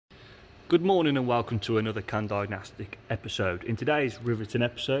Good morning and welcome to another CAN Diagnostic episode. In today's riveting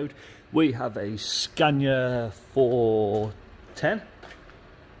episode we have a Scania 410.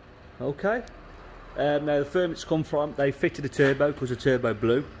 Okay, now the firm it's come from, they fitted a turbo because the turbo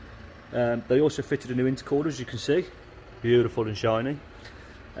blew. They also fitted a new intercooler, as you can see, beautiful and shiny.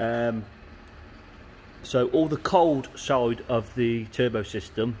 So all the cold side of the turbo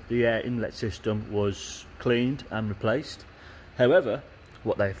system, the air inlet system, was cleaned and replaced. However,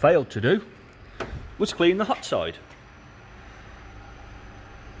 what they failed to do was clean the hot side.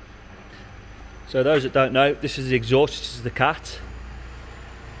 So those that don't know, this is the exhaust, this is the cat,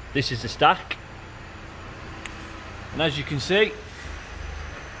 this is the stack, and as you can see,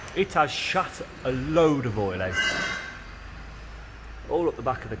 it has shot a load of oil out, all up the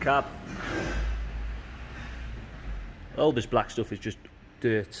back of the cab. All this black stuff is just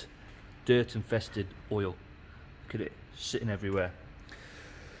dirt infested oil. Look at it, sitting everywhere.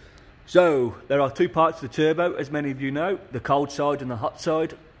 So there are two parts to the turbo, as many of you know, the cold side and the hot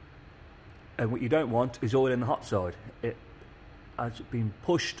side. And what you don't want is oil in the hot side. It has been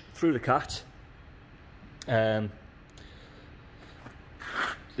pushed through the cat. It's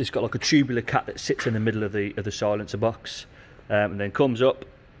got like a tubular cat that sits in the middle of the silencer box, and then comes up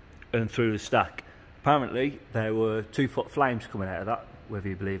and through the stack. Apparently there were 2-foot flames coming out of that. Whether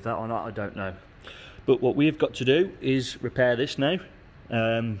you believe that or not, I don't know. But what we've got to do is repair this now.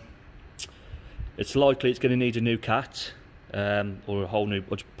 It's likely it's going to need a new cat, or a whole new,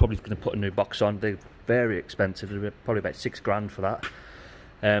 or probably going to put a new box on. They're very expensive, they're probably about £6 for that.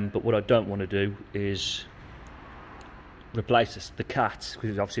 But what I don't want to do is replace the cat,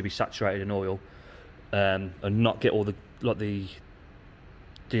 because it'll obviously be saturated in oil, and not get all the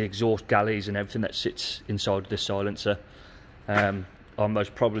exhaust galleys and everything that sits inside this silencer. I'm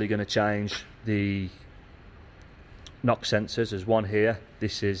most probably going to change the knock sensors. There's one here.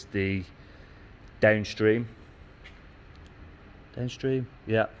 This is the downstream,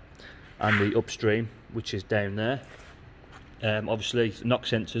 yeah, and the upstream, which is down there. Obviously knock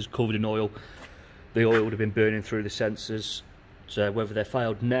sensors covered in oil, the oil would have been burning through the sensors, so whether they're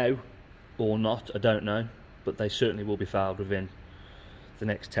failed now or not, I don't know, but they certainly will be failed within the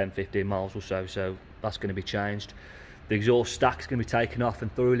next 10-15 miles or so. So that's going to be changed. The exhaust stack's going to be taken off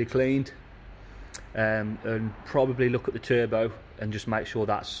and thoroughly cleaned, and probably look at the turbo and just make sure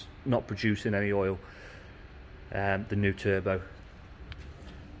that's not producing any oil. The new turbo,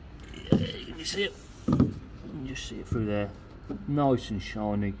 yeah, you see it, you can just see it through there, nice and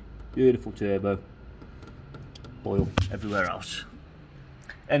shiny, beautiful turbo. Oil everywhere else.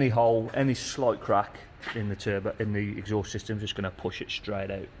 Any hole, any slight crack in the turbo, in the exhaust system, just going to push it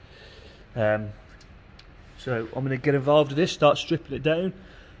straight out. So I'm going to get involved with this, start stripping it down.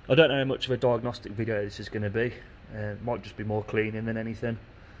 I don't know how much of a diagnostic video this is going to be. It might just be more cleaning than anything.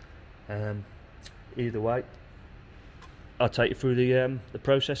 Either way, I'll take you through the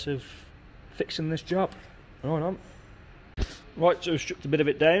process of fixing this job. Right, so I've stripped a bit of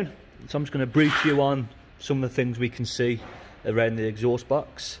it down. So I'm just going to brief you on some of the things we can see around the exhaust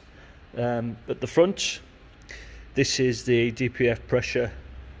box. At the front, this is the DPF pressure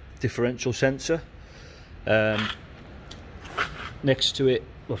differential sensor. Next to it,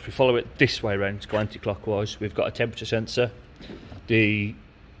 well, if we follow it this way around to go anti-clockwise, we've got a temperature sensor. The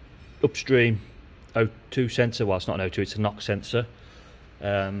upstream O2 sensor, well, it's not an O2, it's a knock sensor.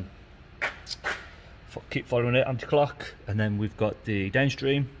 Keep following it anti-clock, and then we've got the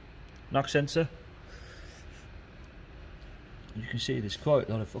downstream knock sensor. You can see there's quite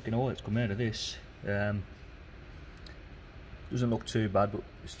a lot of fucking oil that's coming out of this. Doesn't look too bad, but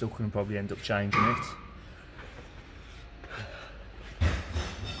we still can probably end up changing it.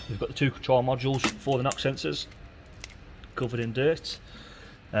 We've got the two control modules for the knock sensors, covered in dirt.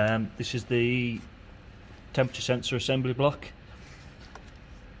 This is the temperature sensor assembly block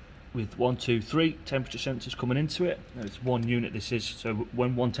with 1, 2, 3 temperature sensors coming into it. Now it's one unit this is, so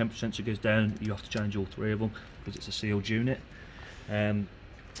when one temperature sensor goes down, you have to change all 3 of them because it's a sealed unit.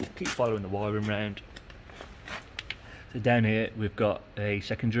 Keep following the wiring round. So down here we've got a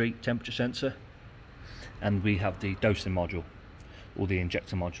secondary temperature sensor, and we have the dosing module, or the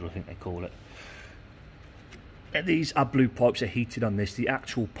injector module, I think they call it. These AdBlue pipes are heated on this. The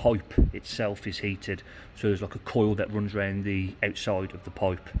actual pipe itself is heated, so there's like a coil that runs around the outside of the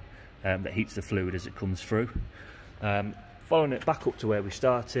pipe that heats the fluid as it comes through. Following it back up to where we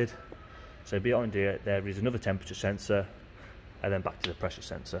started, so behind here there is another temperature sensor, and then back to the pressure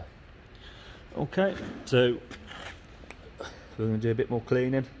sensor. Okay, so we're going to do a bit more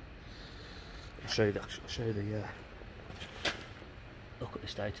cleaning. I'll show you the look at the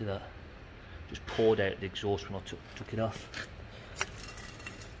state of that. Just poured out the exhaust when I took it off.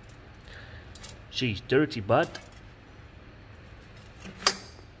 She's dirty, bud.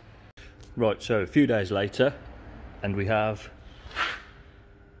 Right, so a few days later, and we have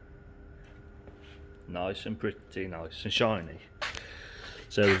nice and pretty, nice and shiny.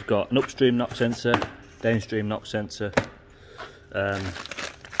 So we've got an upstream knock sensor, downstream knock sensor,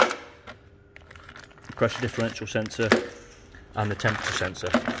 pressure differential sensor, and the temperature sensor,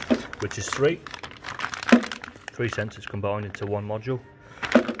 which is three sensors combined into one module,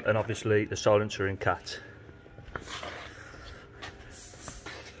 and obviously the silencer in cat.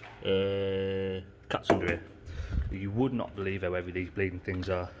 Cat's under here. You would not believe how heavy these bleeding things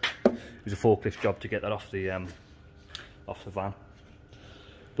are. It was a forklift job to get that off the van.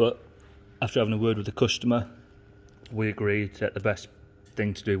 But after having a word with the customer, we agreed that the best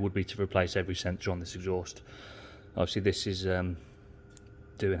thing to do would be to replace every sensor on this exhaust. Obviously this is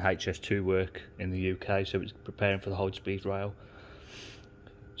doing HS2 work in the UK, so it's preparing for the high-speed rail.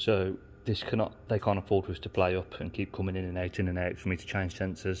 So this they can't afford for us to play up and keep coming in and out for me to change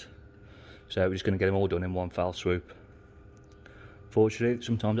sensors. So we're just going to get them all done in one foul swoop. Fortunately,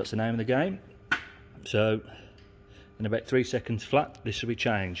 sometimes that's the name of the game. So in about 3 seconds flat, this will be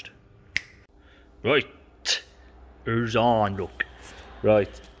changed. Right, who's on? Look,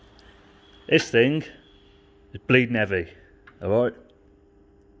 right. This thing is bleeding heavy. All right,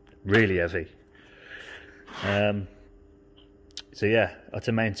 really heavy. So yeah, I had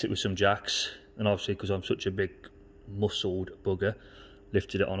to mount it with some jacks, and obviously because I'm such a big muscled bugger,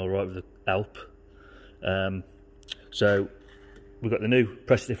 lifted it on alright with the help. So we've got the new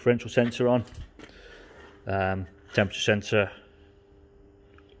pressure differential sensor on, temperature sensor,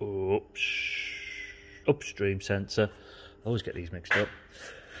 upstream sensor. I always get these mixed up.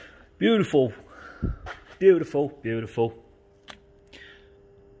 Beautiful, beautiful, beautiful.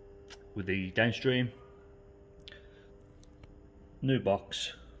 With the downstream, new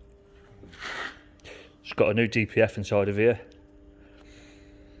box. It's got a new DPF inside of here.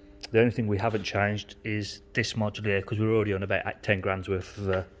 The only thing we haven't changed is this module here, because we're already on about 10 grand's worth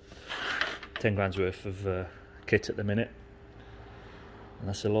of kit at the minute, and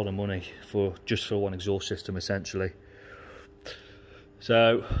that's a lot of money just for one exhaust system essentially.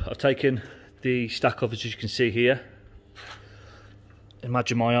 So I've taken the stack off, as you can see here.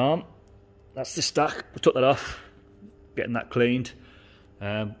 Imagine my arm. That's the stack. We took that off, getting that cleaned.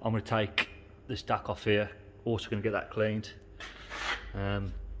 I'm going to take the stack off here. Also going to get that cleaned. I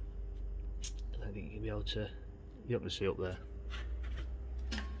don't think you'll be able to see up there.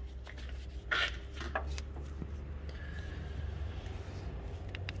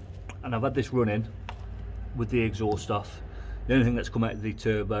 And I've had this running with the exhaust off. The only thing that's come out of the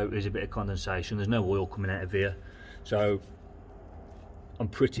turbo is a bit of condensation. There's no oil coming out of here, so I'm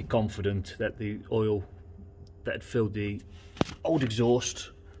pretty confident that the oil that had filled the old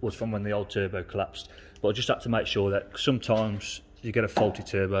exhaust was from when the old turbo collapsed. But I just have to make sure that sometimes you get a faulty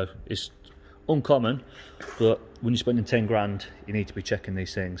turbo. It's uncommon, but when you're spending 10 grand, you need to be checking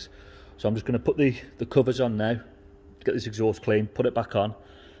these things. So I'm just going to put the covers on now, get this exhaust clean, put it back on.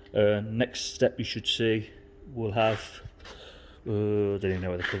 Next step you should see, we'll have, I don't even know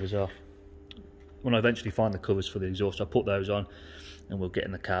where the covers are. When I eventually find the covers for the exhaust, I'll put those on and we'll get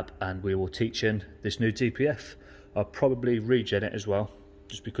in the cab and we will teach in this new DPF. I'll probably regen it as well,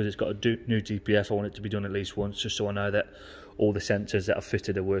 just because it's got a new DPF. I want it to be done at least once, just so I know that all the sensors that are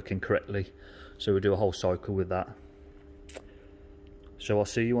fitted are working correctly. So we'll do a whole cycle with that. So I'll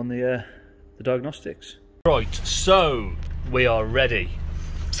see you on the diagnostics. Right, so we are ready.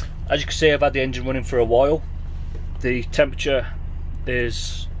 As you can see, I've had the engine running for a while. The temperature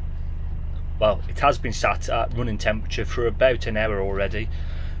is, well, it has been sat at running temperature for about an hour already.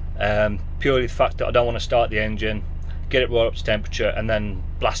 Purely the fact that I don't want to start the engine, get it right up to temperature, and then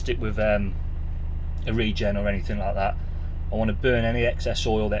blast it with a regen or anything like that. I want to burn any excess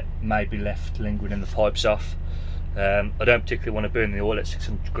oil that may be left lingering in the pipes off. I don't particularly want to burn the oil at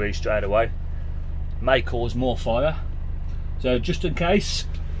 600 degrees straight away. May cause more fire. So just in case,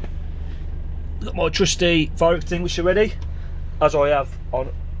 I've got my trusty fire extinguisher ready, as I have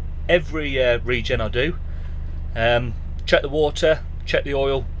on every regen I do. Check the water, check the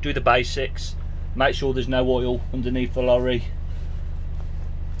oil, do the basics, make sure there's no oil underneath the lorry,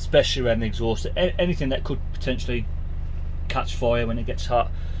 especially around the exhaust. Anything that could potentially catch fire when it gets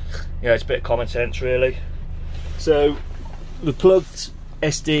hot. Yeah, it's a bit of common sense really. So we've plugged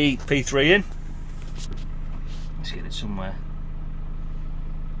SD P3 in. Let's get it somewhere.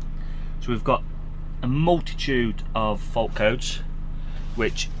 So we've got a multitude of fault codes,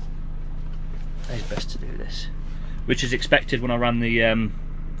 which is best to do this, which is expected when I ran the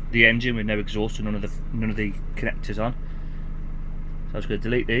engine with no exhaust and none of the connectors on. So I'm just going to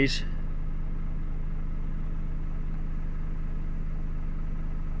delete these.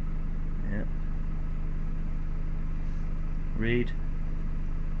 read.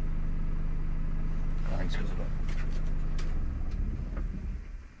 Thanks.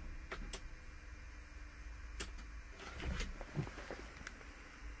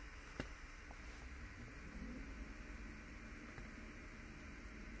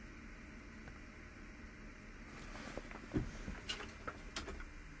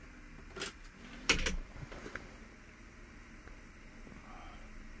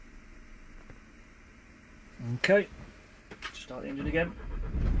 Okay, start the engine again.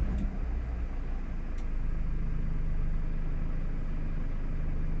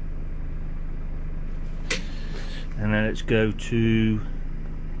 And then let's go to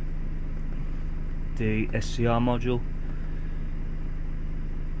the SCR module.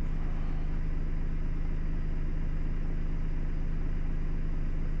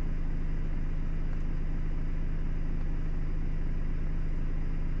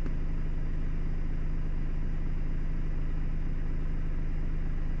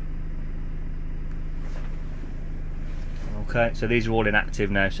 Okay, so these are all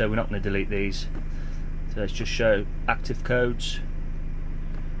inactive now, so we're not going to delete these. So let's just show active codes.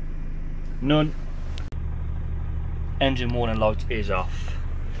 None. Engine warning light is off.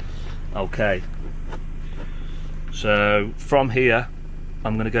 Okay. So from here,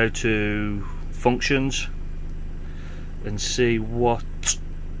 I'm going to go to functions and see what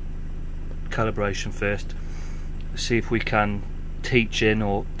calibration first. See if we can teach in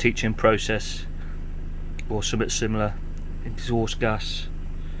or teach in process or something similar. Exhaust gas.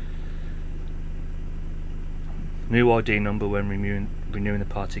 New ID number when renewing the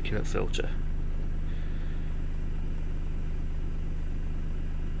particulate filter.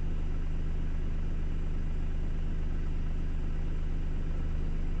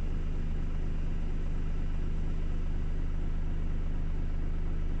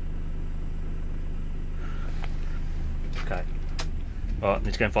 Okay. Right, I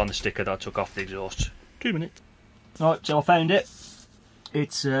need to go and find the sticker that I took off the exhaust. 2 minutes. Right, so I found it.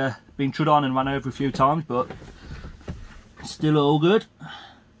 It's been trud on and run over a few times, but it's still all good.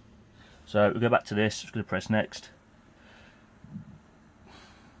 So we'll go back to this. Just going to press next.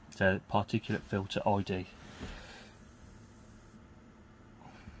 So particulate filter ID.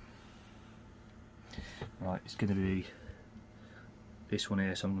 Right, it's going to be this one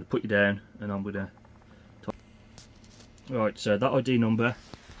here. So I'm going to put you down, and I'm going to. Right, so that ID number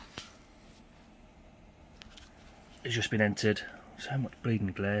has just been entered. So much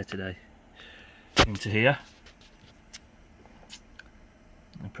bleeding glare today. Into here.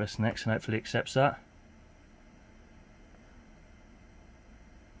 And press next and hopefully accepts that.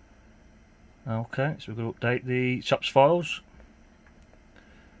 Okay, so we're going to update the SOPS files.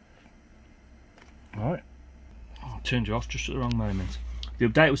 Alright. I turned you off just at the wrong moment. The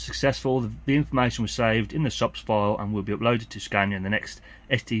update was successful. The information was saved in the SOPS file and will be uploaded to Scania and the next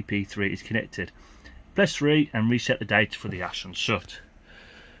STP3 is connected. Press 3 and reset the data for the ash and soot.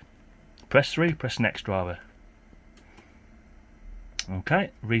 Press 3, press next rather.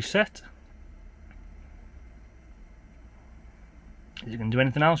 Okay, reset. Is it going to do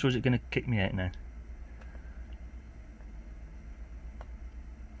anything else or is it going to kick me out now?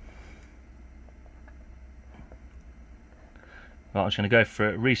 Right, I'm just going to go for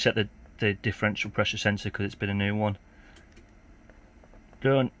it. Reset the differential pressure sensor because it's been a new one.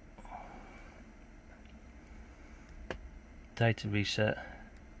 Done. Data reset.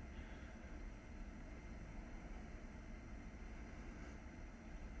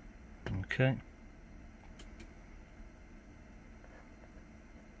 Okay.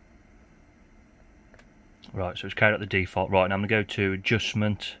 Right, so it's carried out the default. Right, now I'm going to go to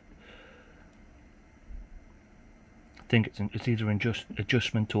adjustment. I think it's either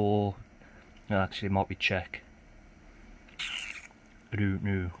adjustment or no, actually it might be check. I don't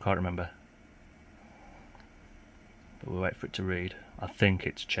know, can't remember. But we'll wait for it to read. I think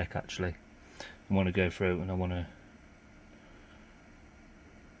it's check actually. I want to go through and I want to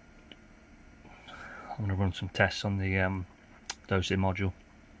run some tests on the dosing module.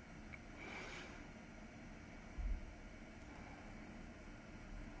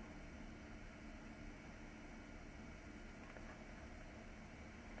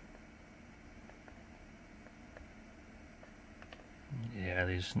 Yeah,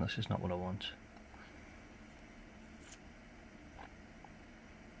 this is not what I want.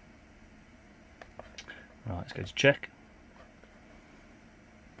 Right, let's go to check.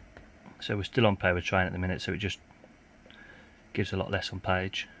 So we're still on powertrain at the minute, so it just gives a lot less on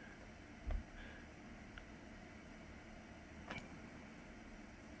page.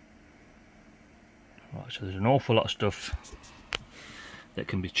 Right, so there's an awful lot of stuff that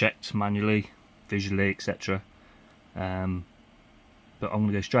can be checked manually, visually, etc. but I'm going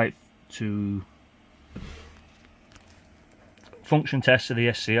to go straight to function test of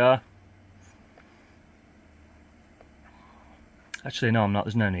the SCR. Actually no, I'm not,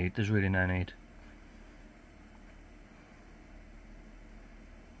 there's no need, there's really no need.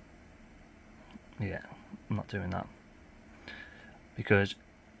 Yeah, I'm not doing that, because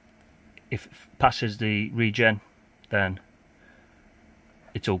if it passes the regen, then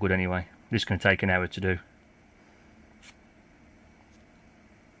it's all good anyway. This is going to take an hour to do.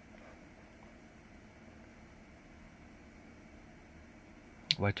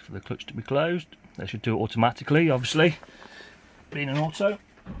 Waiting for the clutch to be closed. They should do it automatically, obviously, being an auto.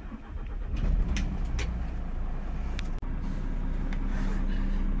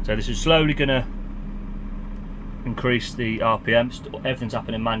 So this is slowly going to increase the RPM. Everything's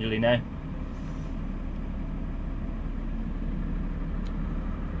happening manually now.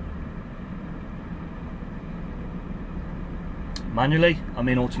 Manually, I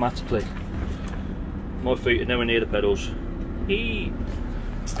mean automatically. My feet are nowhere near the pedals. Eee.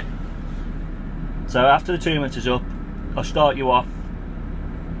 So after the 2 minutes is up, I'll start you off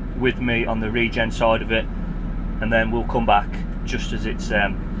with me on the regen side of it, and then we'll come back just as it's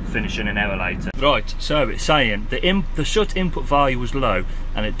finishing an hour later. Right, so it's saying the shut input value was low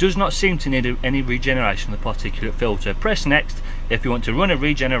and it does not seem to need any regeneration of the particulate filter. Press next if you want to run a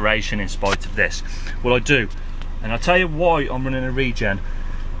regeneration in spite of this. Well, I do, and I'll tell you why I'm running a regen.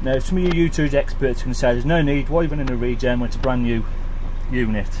 Now some of you YouTube experts can say there's no need, why are you running a regen when it's a brand new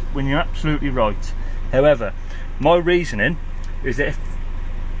unit? When you're absolutely right. However, my reasoning is that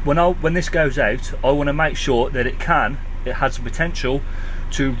when this goes out, I want to make sure that it has the potential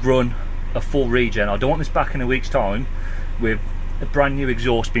to run a full regen. I don't want this back in a week's time with a brand new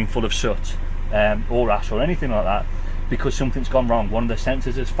exhaust being full of soot or ash or anything like that, because something's gone wrong, one of the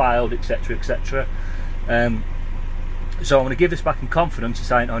sensors has failed, etc, etc. So I'm going to give this back in confidence and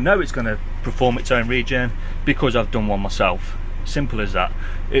saying I know it's going to perform its own regen because I've done one myself. Simple as that.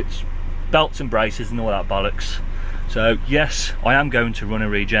 It's belts and braces and all that bollocks. So yes, I am going to run a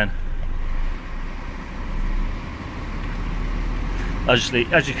regen. As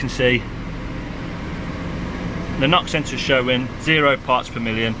you can see, the knock sensor is showing 0 parts per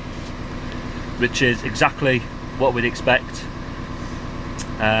million, which is exactly what we'd expect.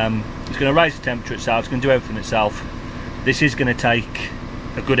 It's going to raise the temperature itself, it's going to do everything itself. This is going to take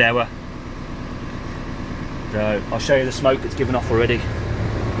a good hour. So I'll show you the smoke it's given off already.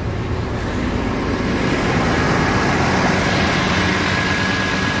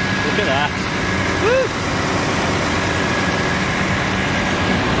 Look at that.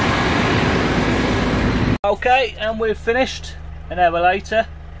 Woo! Okay, and we've finished an hour later.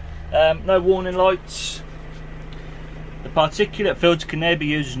 No warning lights. The particulate filter can now be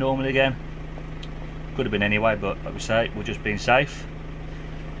used as normal again. Could have been anyway, but like we say, we're just being safe.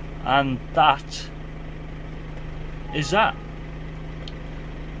 And that is that.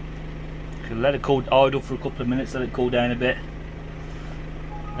 Can let it cool, idle for a couple of minutes, let it cool down a bit.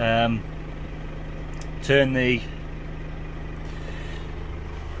 Turn the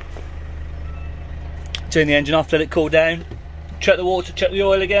engine off, let it cool down. Check the water, check the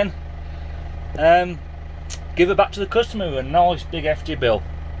oil again. Give it back to the customer with a nice big hefty bill.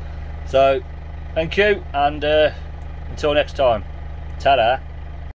 So thank you, and until next time, ta-da.